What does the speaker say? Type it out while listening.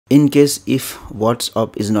In case if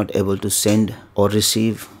WhatsApp is not able to send or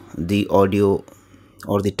receive the audio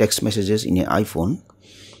or the text messages in your iPhone,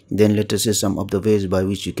 then let us see some of the ways by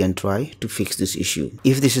which you can try to fix this issue.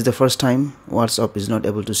 If this is the first time WhatsApp is not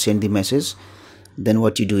able to send the message, then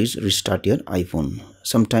what you do is restart your iPhone.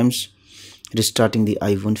 Sometimes restarting the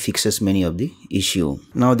iPhone fixes many of the issue.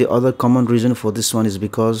 Now the other common reason for this one is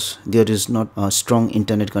because there is not a strong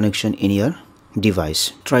internet connection in your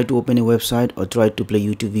device. Try to open a website or try to play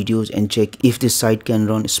YouTube videos and check if the site can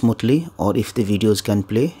run smoothly or if the videos can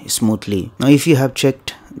play smoothly. Now if you have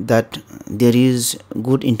checked that there is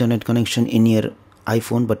good internet connection in your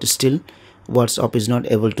iPhone but still WhatsApp is not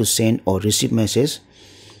able to send or receive message,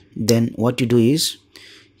 then what you do is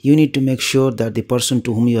you need to make sure that the person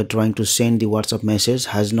to whom you are trying to send the WhatsApp message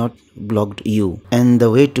has not blocked you. And the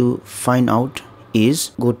way to find out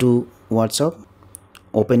is go to WhatsApp,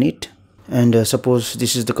 open it, and suppose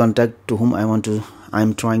this is the contact to whom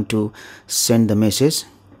I'm trying to send the message.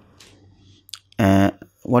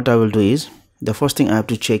 What I will do is, the first thing I have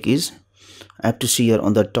to check is I have to see here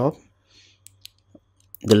on the top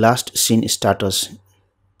the last seen status.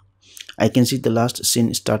 I can see the last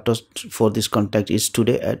seen status for this contact is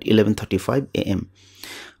today at 11:35 AM.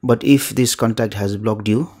 But if this contact has blocked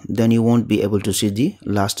you, then you won't be able to see the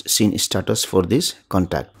last seen status for this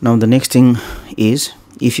contact. Now the next thing is,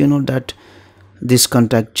 if you know that this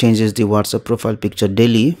contact changes the WhatsApp profile picture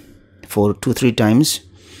daily for 2-3 times,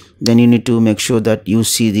 then you need to make sure that you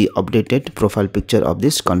see the updated profile picture of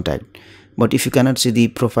this contact. But if you cannot see the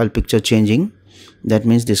profile picture changing, that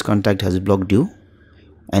means this contact has blocked you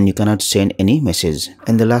and you cannot send any message.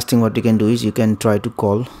 And the last thing what you can do is you can try to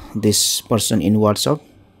call this person in WhatsApp,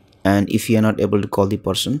 and if you are not able to call the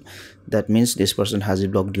person, that means this person has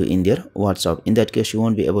blocked you in their WhatsApp. In that case, you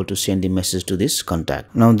won't be able to send the message to this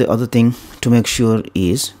contact. Now the other thing to make sure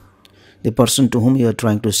is the person to whom you are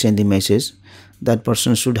trying to send the message, that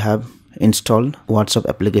person should have installed WhatsApp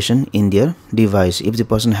application in their device. If the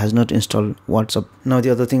person has not installed WhatsApp, now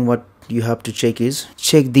the other thing what you have to check is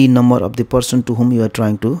check the number of the person to whom you are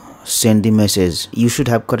trying to send the message. You should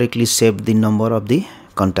have correctly saved the number of the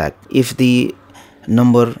contact. If the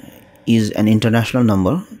number is an international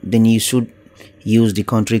number, then you should use the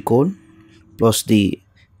country code plus the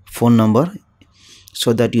phone number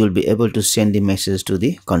so that you will be able to send the message to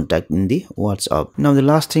the contact in the WhatsApp. Now the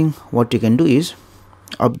last thing what you can do is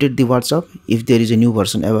update the WhatsApp if there is a new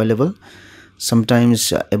version available.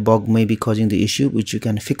 Sometimes a bug may be causing the issue, which you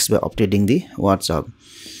can fix by updating the WhatsApp.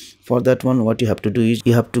 For that one, what you have to do is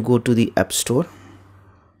you have to go to the App Store,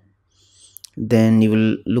 then you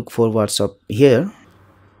will look for WhatsApp here,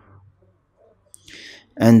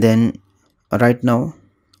 and then right now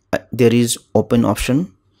there is open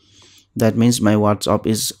option. That means my WhatsApp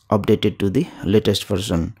is updated to the latest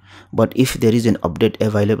version. But if there is an update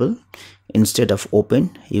available, instead of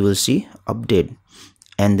open you will see update,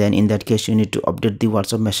 and then in that case you need to update the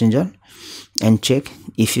WhatsApp messenger and check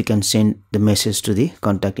if you can send the message to the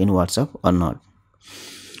contact in WhatsApp or not.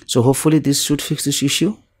 So hopefully this should fix this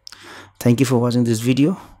issue. Thank you for watching this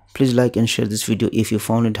video. Please like and share this video if you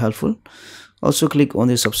found it helpful. Also click on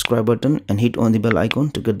the subscribe button and hit on the bell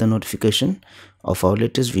icon to get the notification of our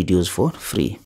latest videos for free.